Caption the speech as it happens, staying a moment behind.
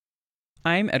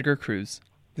I'm Edgar Cruz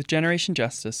with Generation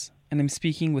Justice, and I'm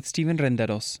speaking with Steven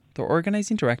Renderos, the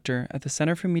organizing director at the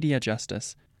Center for Media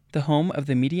Justice, the home of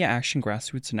the Media Action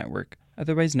Grassroots Network,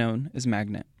 otherwise known as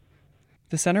Magnet.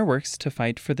 The center works to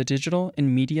fight for the digital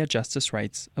and media justice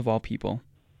rights of all people.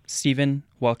 Steven,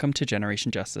 welcome to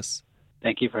Generation Justice.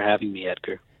 Thank you for having me,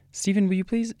 Edgar. Steven, will you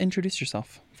please introduce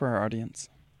yourself for our audience?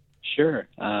 Sure.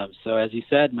 So as you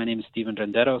said, my name is Steven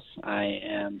Renderos. I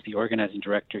am the organizing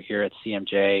director here at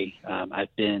CMJ.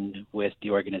 I've been with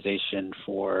the organization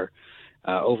for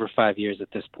over 5 years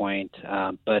at this point,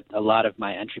 but a lot of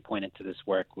my entry point into this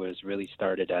work was really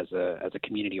started as a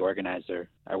community organizer.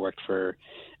 I worked for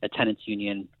a tenants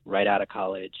union right out of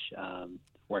college,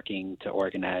 working to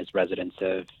organize residents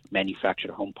of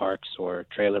manufactured home parks, or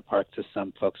trailer parks as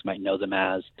some folks might know them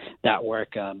as. That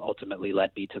work ultimately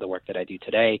led me to the work that I do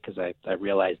today, because I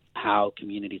realized how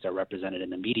communities are represented in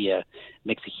the media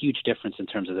makes a huge difference in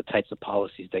terms of the types of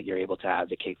policies that you're able to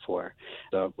advocate for.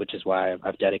 So, which is why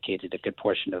I've dedicated a good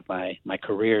portion of my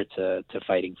career to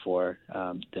fighting for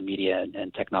the media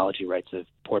and technology rights of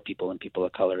poor people and people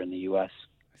of color in the U.S.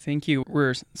 Thank you.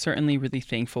 We're certainly really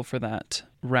thankful for that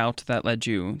route that led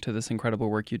you to this incredible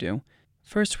work you do.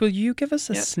 First, will you give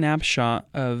us a snapshot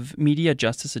of media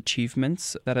justice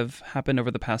achievements that have happened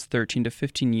over the past 13 to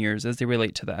 15 years as they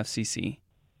relate to the FCC?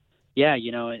 Yeah,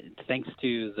 thanks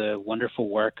to the wonderful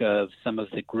work of some of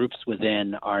the groups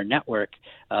within our network,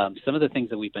 some of the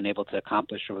things that we've been able to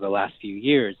accomplish over the last few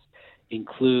years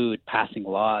include passing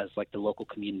laws like the Local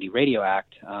Community Radio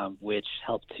Act, which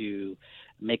help to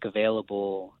make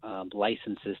available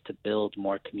licenses to build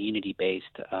more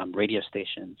community-based radio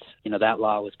stations. That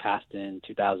law was passed in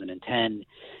 2010.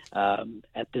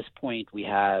 At this point, we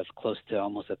have close to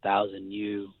almost 1,000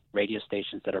 new radio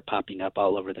stations that are popping up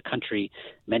all over the country.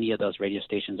 Many of those radio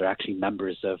stations are actually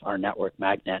members of our network,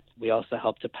 Magnet. We also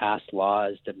helped to pass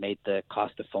laws that made the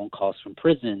cost of phone calls from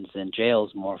prisons and jails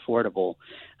more affordable.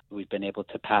 We've been able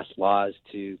to pass laws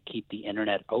to keep the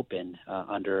internet open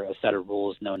under a set of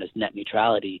rules known as net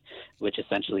neutrality, which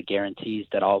essentially guarantees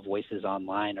that all voices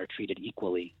online are treated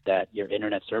equally, that your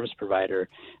internet service provider,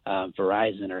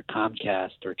 Verizon or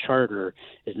Comcast or Charter,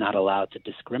 is not allowed to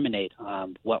discriminate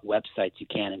on what websites you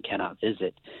can and cannot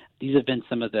visit. These have been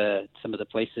some of the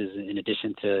places, in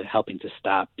addition to helping to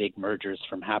stop big mergers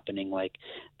from happening, like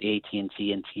the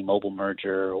AT&T and T-Mobile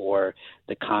merger or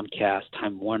the Comcast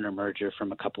Time Warner merger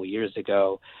from a couple years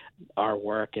ago. Our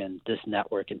work and this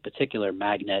network in particular,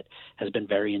 Magnet, has been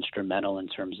very instrumental in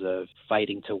terms of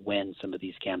fighting to win some of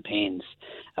these campaigns.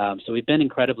 So we've been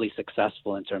incredibly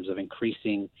successful in terms of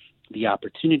increasing the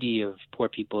opportunity of poor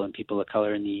people and people of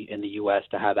color in the U.S.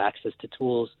 to have access to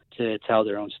tools to tell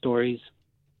their own stories.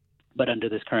 But under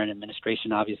this current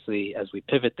administration, obviously, as we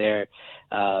pivot there,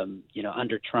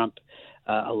 under Trump,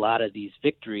 a lot of these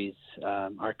victories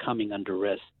are coming under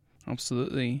risk.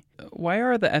 Absolutely. Why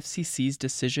are the FCC's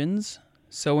decisions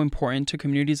so important to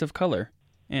communities of color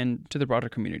and to the broader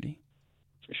community?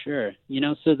 For sure.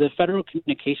 So the Federal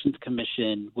Communications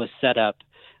Commission was set up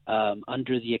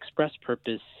under the express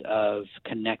purpose of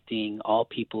connecting all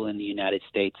people in the United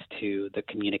States to the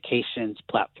communications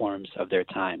platforms of their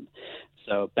time.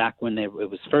 So back when it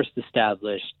was first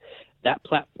established, that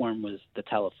platform was the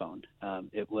telephone.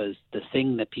 It was the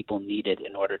thing that people needed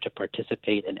in order to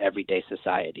participate in everyday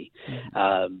society.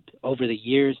 Mm-hmm. Over the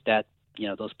years, that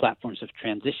those platforms have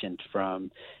transitioned from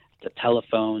the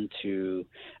telephone to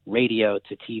radio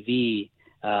to TV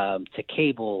to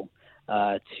cable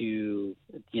to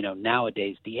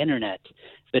nowadays the internet.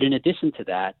 But in addition to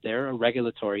that, they're a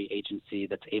regulatory agency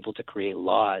that's able to create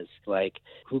laws like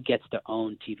who gets to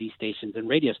own TV stations and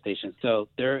radio stations. So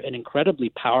they're an incredibly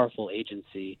powerful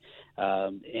agency,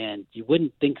 and you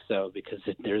wouldn't think so because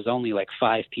there's only like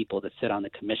 5 people that sit on the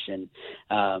commission,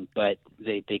 but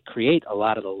they create a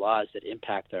lot of the laws that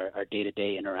impact our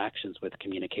day-to-day interactions with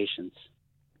communications.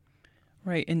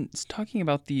 Right, and talking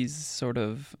about these sort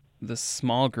of the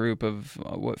small group of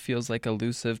what feels like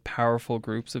elusive, powerful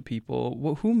groups of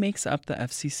people, who makes up the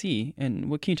FCC, and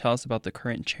what can you tell us about the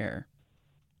current chair?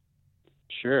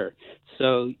 Sure.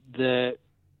 So the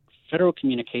Federal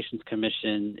Communications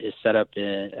Commission is set up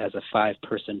as a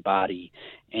 5-person body,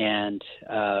 and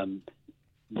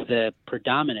the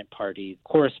predominant party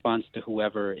corresponds to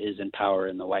whoever is in power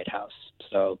in the White House.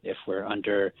 So if we're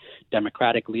under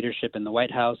Democratic leadership in the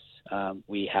White House,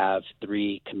 we have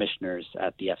 3 commissioners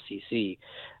at the FCC,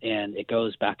 and it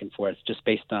goes back and forth just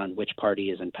based on which party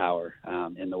is in power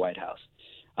in the White House.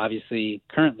 Obviously,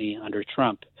 currently under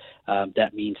Trump,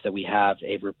 that means that we have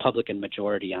a Republican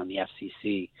majority on the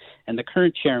FCC. And the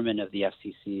current chairman of the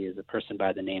FCC is a person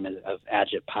by the name of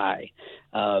Ajit Pai.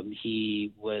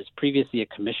 He was previously a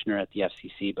commissioner at the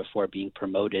FCC before being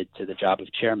promoted to the job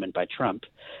of chairman by Trump.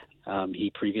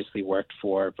 He previously worked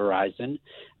for Verizon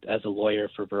as a lawyer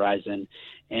for Verizon.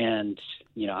 And,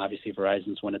 obviously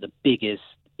Verizon is one of the biggest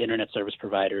internet service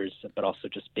providers, but also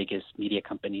just biggest media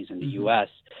companies in the U.S.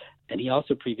 And he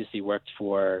also previously worked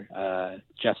for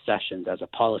Jeff Sessions as a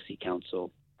policy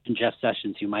counsel. And Jeff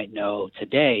Sessions, you might know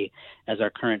today as our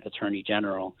current attorney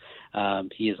general.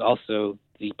 He is also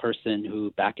the person who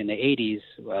back in the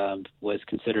 80s was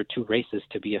considered too racist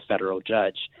to be a federal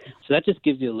judge. So that just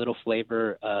gives you a little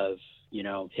flavor of,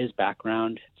 his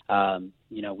background.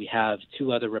 We have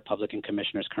two other Republican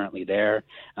commissioners currently there,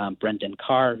 Brendan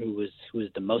Carr, who is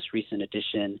the most recent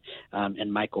addition,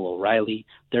 and Michael O'Reilly.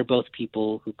 They're both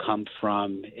people who come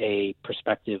from a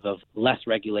perspective of less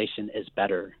regulation is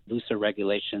better. Looser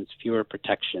regulations, fewer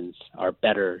protections are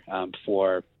better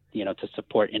for to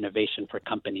support innovation for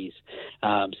companies.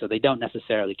 So they don't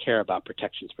necessarily care about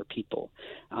protections for people.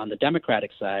 On the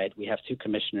Democratic side, we have two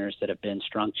commissioners that have been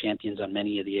strong champions on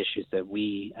many of the issues that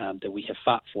we have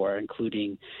fought for,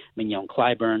 including Mignon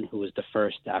Clyburn, who was the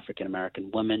first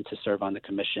African-American woman to serve on the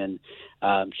commission.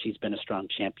 She's been a strong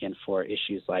champion for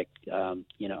issues like,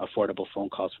 affordable phone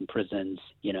calls from prisons,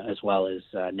 as well as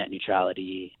net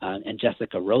neutrality. And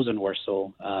Jessica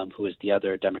Rosenworcel, who is the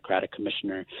other Democratic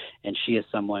commissioner, and she is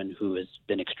someone who has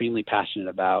been extremely passionate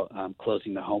about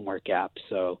closing the homework gap.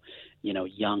 So,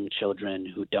 young children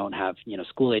who don't have,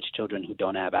 school-age children who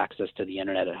don't have access to the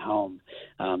internet at home,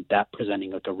 that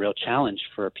presenting like a real challenge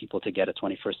for people to get a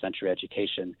 21st century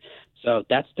education. So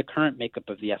that's the current makeup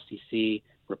of the FCC.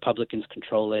 Republicans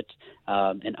control it,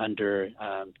 and under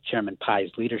Chairman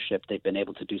Pai's leadership, they've been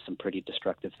able to do some pretty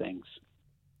destructive things.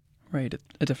 Right. It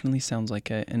definitely sounds like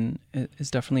it, and it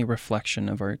is definitely a reflection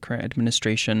of our current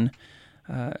administration.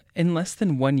 In less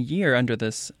than 1 year under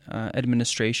this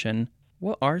administration,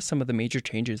 what are some of the major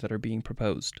changes that are being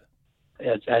proposed?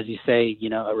 As you say,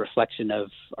 a reflection of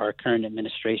our current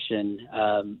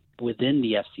administration within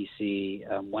the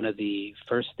FCC. One of the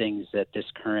first things that this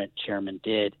current chairman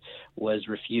did was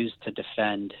refuse to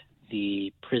defend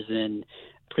the prison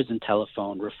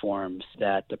telephone reforms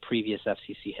that the previous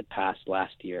FCC had passed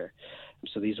last year.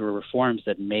 So these were reforms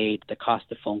that made the cost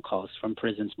of phone calls from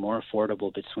prisons more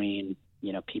affordable between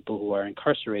people who are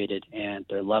incarcerated and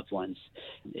their loved ones.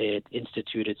 It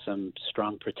instituted some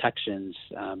strong protections,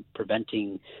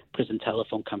 preventing prison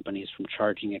telephone companies from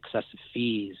charging excessive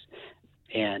fees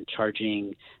and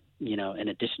charging, an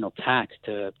additional tax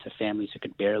to families who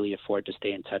could barely afford to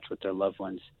stay in touch with their loved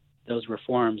ones. Those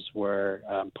reforms were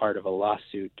part of a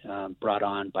lawsuit brought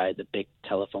on by the big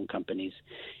telephone companies.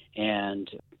 And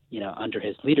under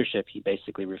his leadership, he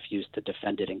basically refused to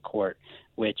defend it in court,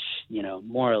 which,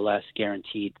 more or less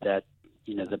guaranteed that,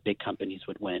 the big companies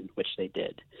would win, which they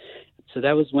did. So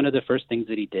that was one of the first things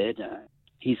that he did.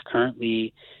 He's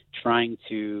currently trying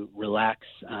to relax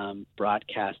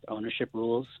broadcast ownership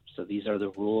rules. So these are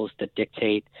the rules that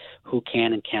dictate who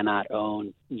can and cannot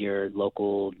own your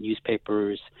local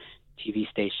newspapers, TV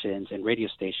stations, and radio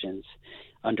stations.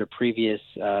 Under previous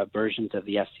versions of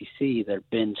the FCC, there have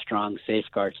been strong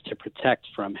safeguards to protect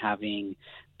from having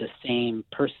the same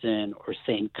person or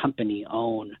same company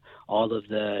own all of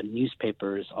the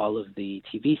newspapers, all of the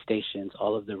TV stations,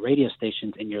 all of the radio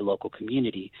stations in your local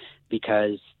community,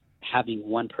 because having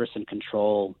one person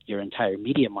control your entire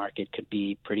media market could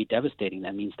be pretty devastating.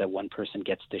 That means that one person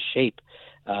gets to shape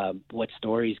what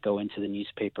stories go into the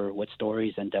newspaper, what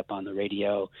stories end up on the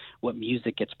radio, what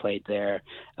music gets played there,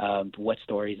 what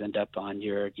stories end up on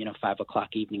your 5 o'clock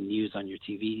evening news on your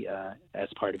TV as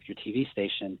part of your TV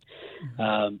station.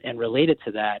 And related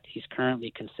to that, he's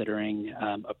currently considering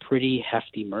a pretty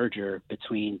hefty merger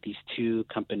between these two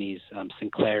companies,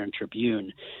 Sinclair and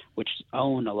Tribune, which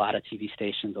own a lot of TV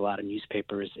stations, a lot of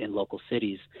newspapers in local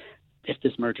cities. If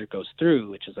this merger goes through,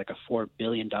 which is like a $4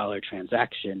 billion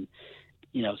transaction,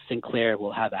 Sinclair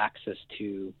will have access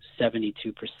to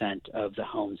 72% of the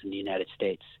homes in the United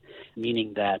States,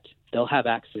 meaning that they'll have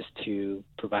access to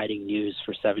providing news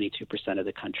for 72% of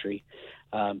the country.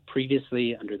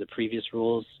 Previously, under the previous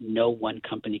rules, no one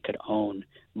company could own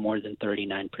more than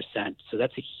 39%. So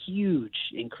that's a huge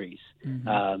increase.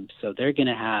 So they're going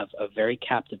to have a very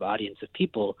captive audience of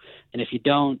people. And if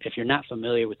you're not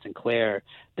familiar with Sinclair,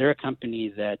 they're a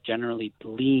company that generally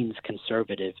leans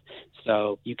conservative.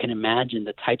 So you can imagine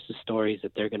the types of stories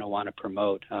that they're going to want to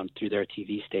promote through their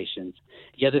TV stations.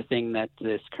 The other thing that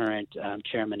this current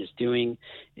chairman is doing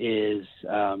is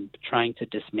trying to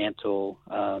dismantle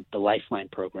the Lifeline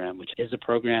program, which is a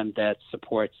program that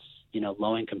supports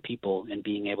low-income people and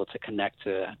being able to connect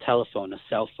to a telephone, a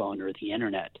cell phone, or the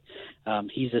internet.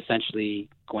 He's essentially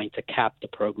going to cap the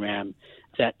program,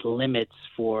 set limits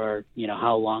for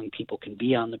how long people can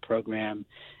be on the program,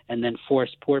 and then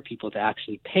force poor people to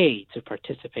actually pay to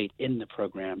participate in the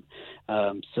program.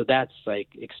 So that's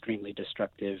extremely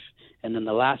destructive. And then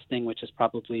the last thing, which is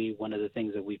probably one of the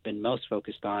things that we've been most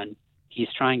focused on, he's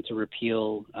trying to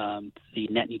repeal the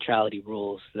net neutrality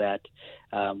rules that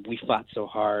we fought so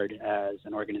hard as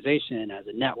an organization, as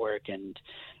a network, and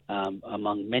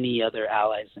among many other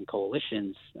allies and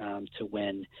coalitions to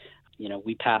win.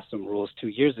 We passed some rules 2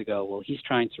 years ago. Well, he's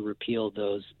trying to repeal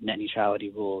those net neutrality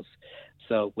rules.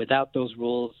 So without those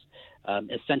rules,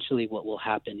 essentially what will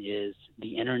happen is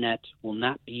the internet will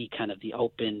not be kind of the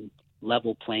open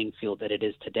level playing field that it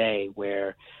is today,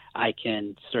 where I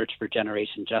can search for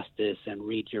Generation Justice and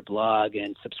read your blog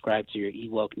and subscribe to your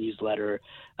eWoke newsletter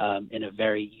in a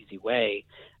very easy way.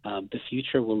 The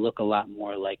future will look a lot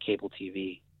more like cable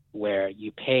TV, where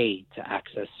you pay to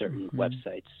access certain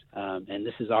websites. And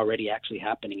this is already actually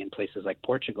happening in places like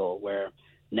Portugal, where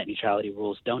net neutrality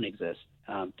rules don't exist.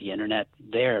 The internet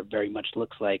there very much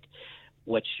looks like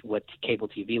what cable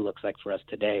TV looks like for us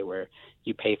today, where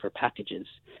you pay for packages.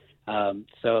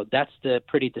 So that's the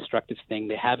pretty destructive thing.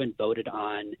 They haven't voted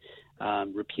on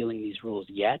repealing these rules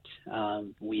yet.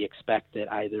 We expect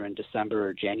that either in December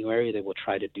or January they will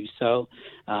try to do so,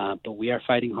 but we are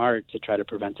fighting hard to try to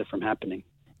prevent it from happening.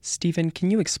 Stephen,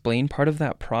 can you explain part of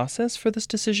that process for this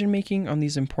decision-making on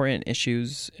these important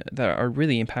issues that are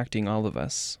really impacting all of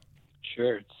us?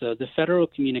 Sure. So the Federal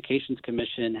Communications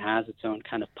Commission has its own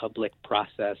kind of public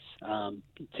process.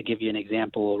 To give you an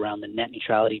example, around the net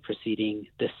neutrality proceeding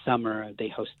this summer, they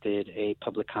hosted a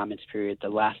public comments period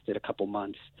that lasted a couple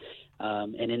months.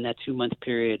 And in that 2-month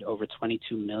period, over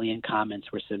 22 million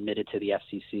comments were submitted to the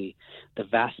FCC. The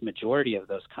vast majority of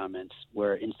those comments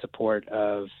were in support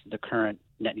of the current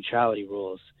net neutrality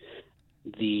rules.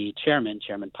 The Chairman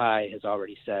Pai, has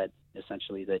already said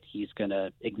essentially that he's going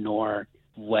to ignore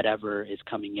whatever is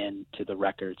coming in to the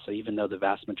record. So even though the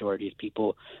vast majority of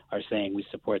people are saying we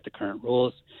support the current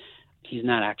rules, he's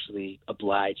not actually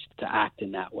obliged to act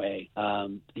in that way.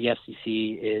 The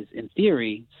FCC is, in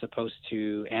theory, supposed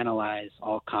to analyze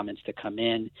all comments that come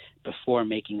in before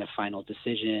making a final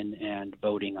decision and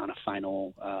voting on a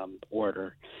final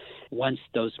order. Once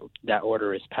that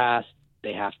order is passed,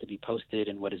 they have to be posted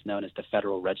in what is known as the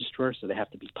Federal Register, so they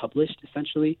have to be published,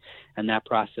 essentially, and that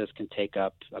process can take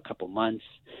up a couple months.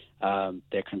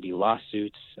 There can be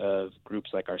lawsuits of groups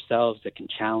like ourselves that can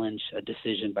challenge a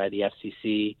decision by the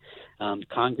FCC.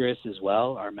 Congress as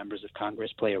well, our members of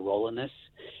Congress play a role in this.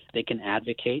 They can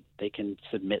advocate. They can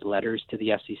submit letters to the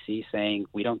FCC saying,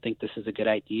 we don't think this is a good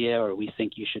idea, or we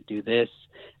think you should do this.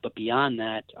 But beyond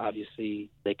that, obviously,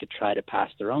 they could try to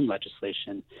pass their own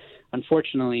legislation.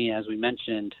 Unfortunately, as we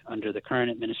mentioned, under the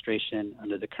current administration,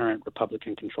 under the current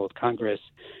Republican-controlled Congress,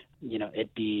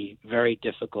 it'd be very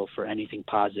difficult for anything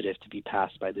positive to be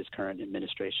passed by this current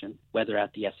administration, whether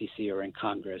at the FCC or in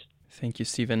Congress. Thank you,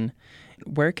 Stephen.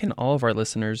 Where can all of our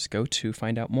listeners go to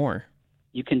find out more?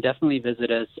 You can definitely visit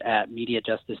us at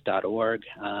mediajustice.org,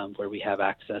 where we have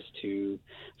access to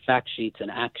fact sheets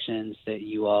and actions that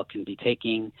you all can be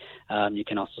taking. You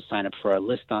can also sign up for our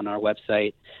list on our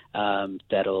website.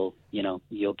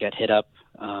 You'll get hit up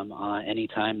on any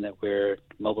time that we're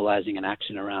mobilizing an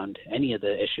action around any of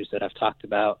the issues that I've talked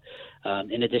about.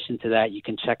 In addition to that, you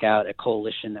can check out a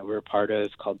coalition that we're a part of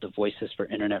called the Voices for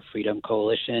Internet Freedom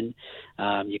Coalition.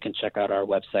 You can check out our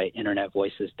website,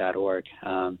 internetvoices.org,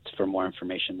 for more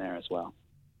information there as well.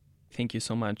 Thank you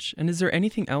so much. And is there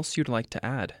anything else you'd like to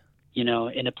add?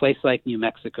 In a place like New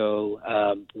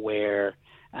Mexico, where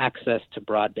access to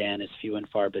broadband is few and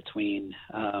far between,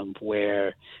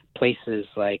 where places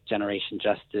like Generation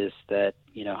Justice that,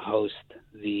 host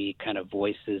the kind of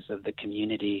voices of the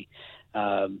community,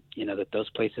 that those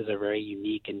places are very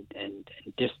unique and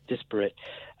disparate.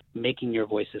 Making your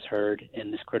voices heard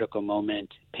in this critical moment,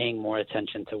 paying more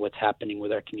attention to what's happening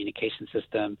with our communication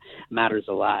system matters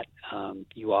a lot.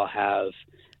 You all have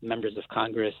members of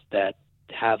Congress that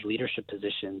have leadership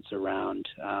positions around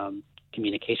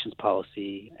communications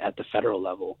policy at the federal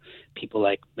level. People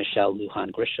like Michelle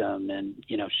Lujan Grisham, and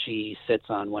she sits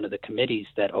on one of the committees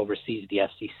that oversees the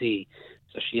FCC.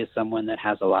 So she is someone that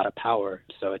has a lot of power.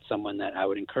 So it's someone that I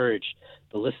would encourage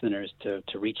the listeners to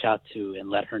reach out to and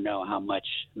let her know how much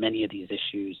many of these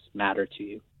issues matter to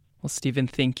you. Well, Stephen,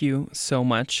 thank you so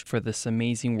much for this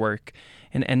amazing work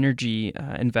and energy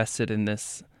invested in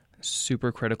this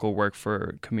super critical work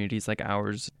for communities like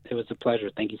ours. It was a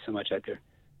pleasure. Thank you so much, Edgar.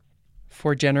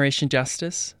 For Generation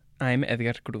Justice, I'm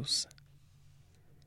Edgar Cruz.